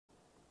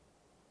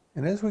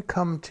And as we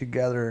come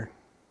together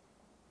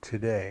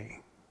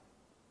today,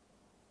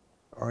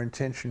 our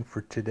intention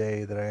for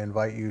today that I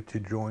invite you to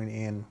join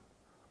in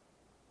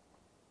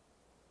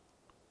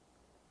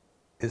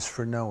is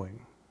for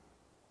knowing,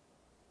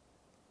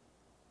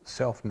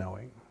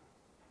 self-knowing,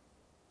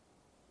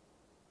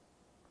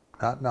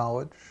 not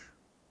knowledge,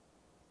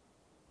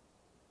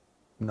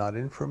 not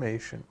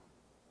information,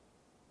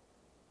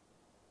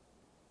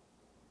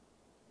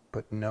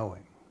 but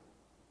knowing.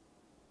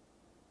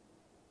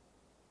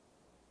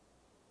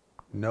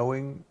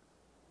 Knowing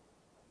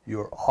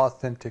your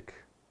authentic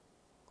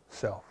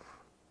self.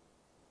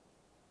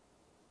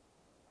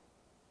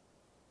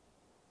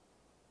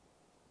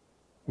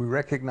 We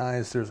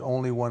recognize there's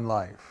only one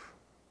life.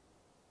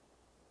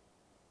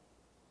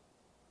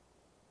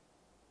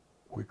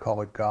 We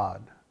call it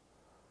God.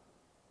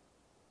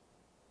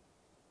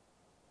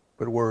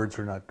 But words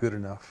are not good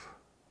enough.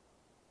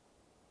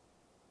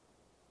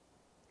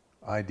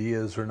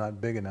 Ideas are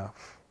not big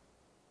enough.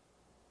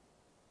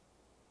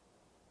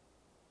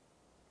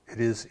 It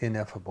is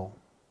ineffable.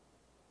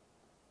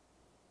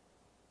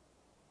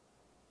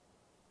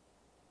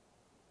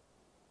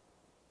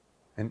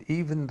 And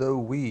even though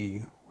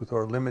we, with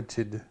our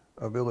limited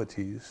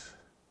abilities,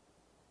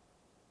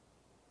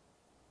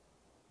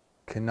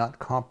 cannot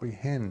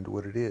comprehend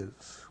what it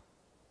is,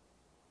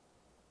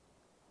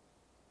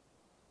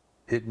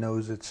 it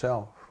knows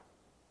itself.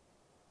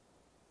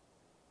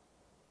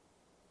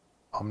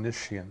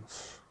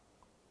 Omniscience,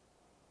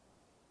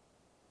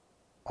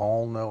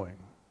 all-knowing.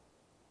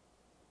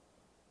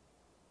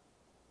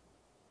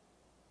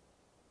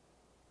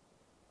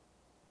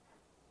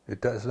 It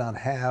does not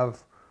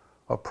have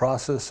a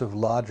process of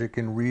logic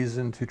and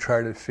reason to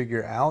try to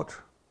figure out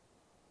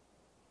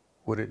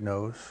what it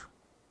knows,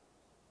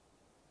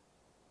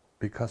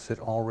 because it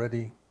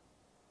already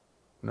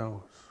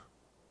knows.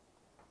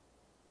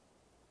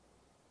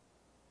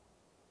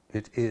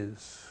 It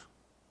is.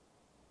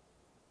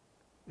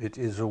 It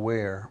is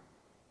aware.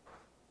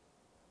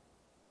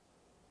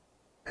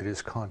 It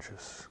is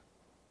conscious.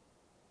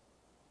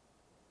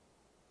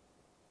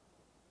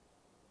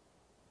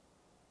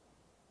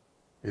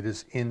 It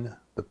is in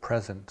the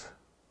present,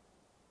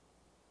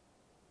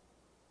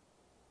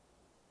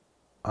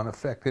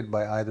 unaffected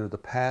by either the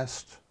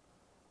past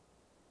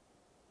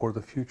or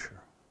the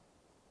future.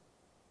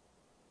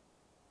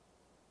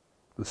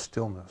 The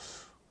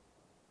stillness,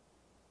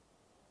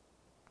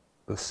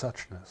 the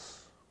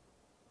suchness,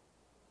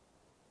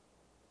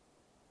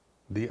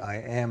 the I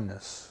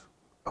amness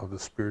of the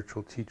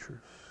spiritual teachers.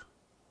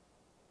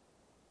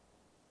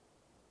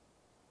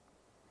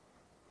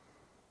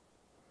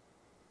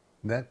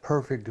 That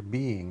perfect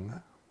being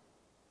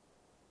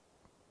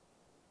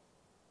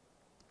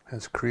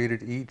has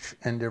created each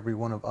and every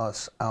one of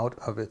us out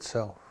of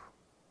itself.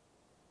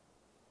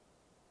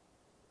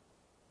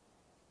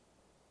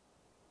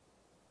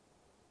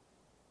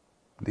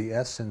 The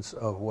essence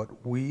of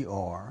what we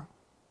are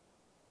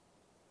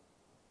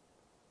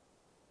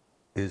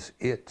is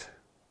it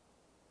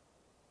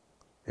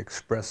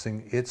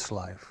expressing its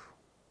life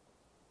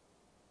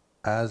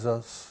as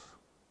us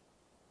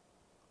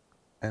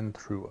and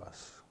through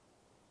us.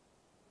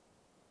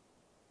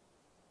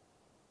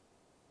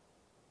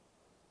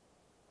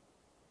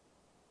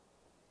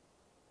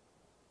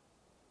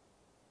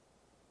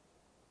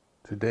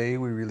 Today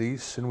we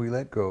release and we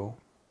let go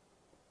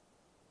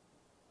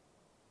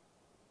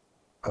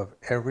of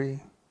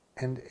every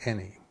and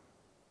any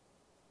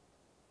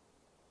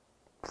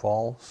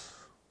false,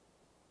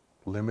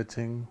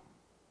 limiting,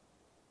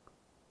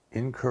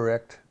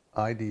 incorrect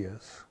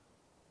ideas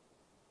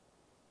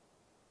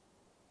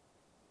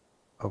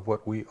of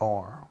what we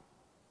are.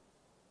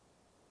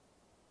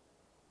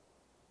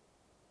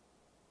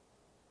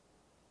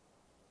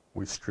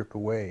 We strip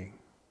away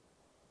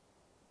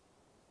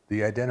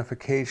the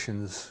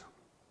identifications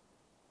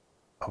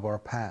of our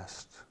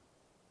past,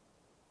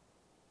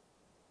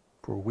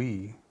 for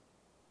we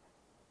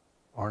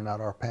are not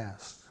our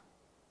past.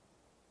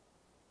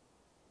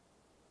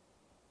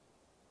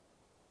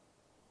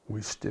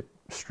 We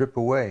strip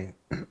away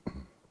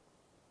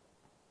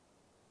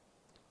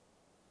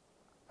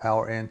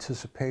our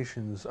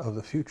anticipations of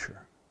the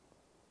future,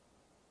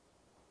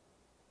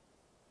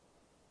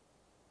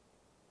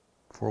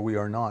 for we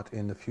are not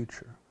in the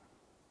future.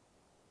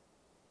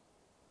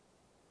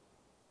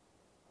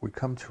 We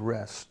come to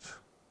rest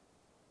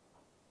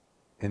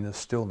in the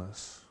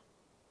stillness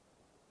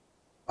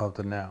of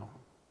the now,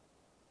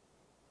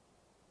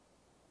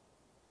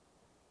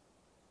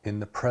 in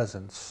the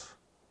presence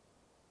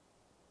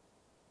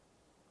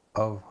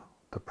of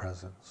the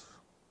presence.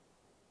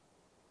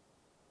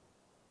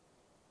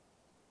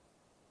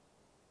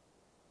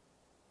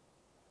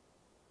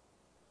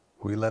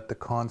 We let the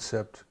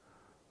concept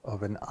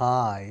of an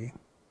I,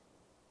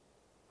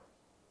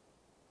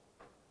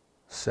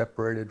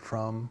 separated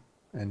from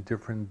and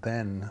different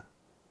than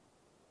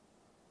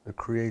the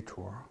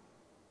Creator,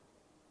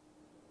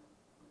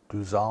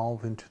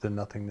 dissolve into the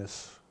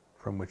nothingness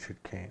from which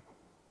it came.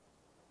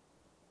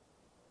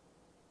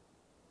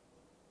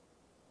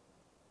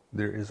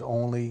 There is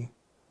only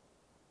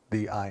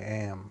the I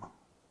am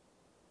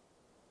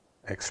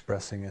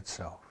expressing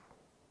itself.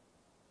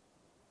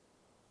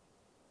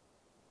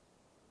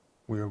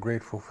 We are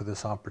grateful for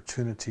this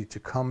opportunity to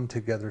come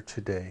together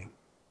today.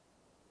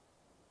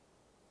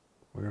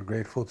 We are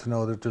grateful to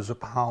know that there's a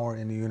power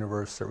in the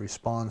universe that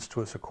responds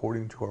to us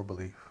according to our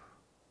belief.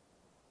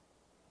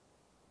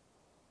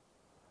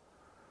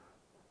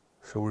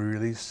 So we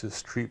release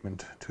this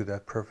treatment to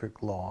that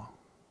perfect law,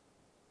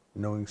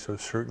 knowing so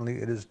certainly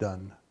it is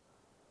done,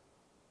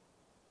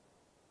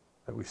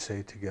 that we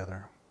say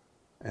together,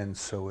 and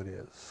so it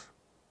is.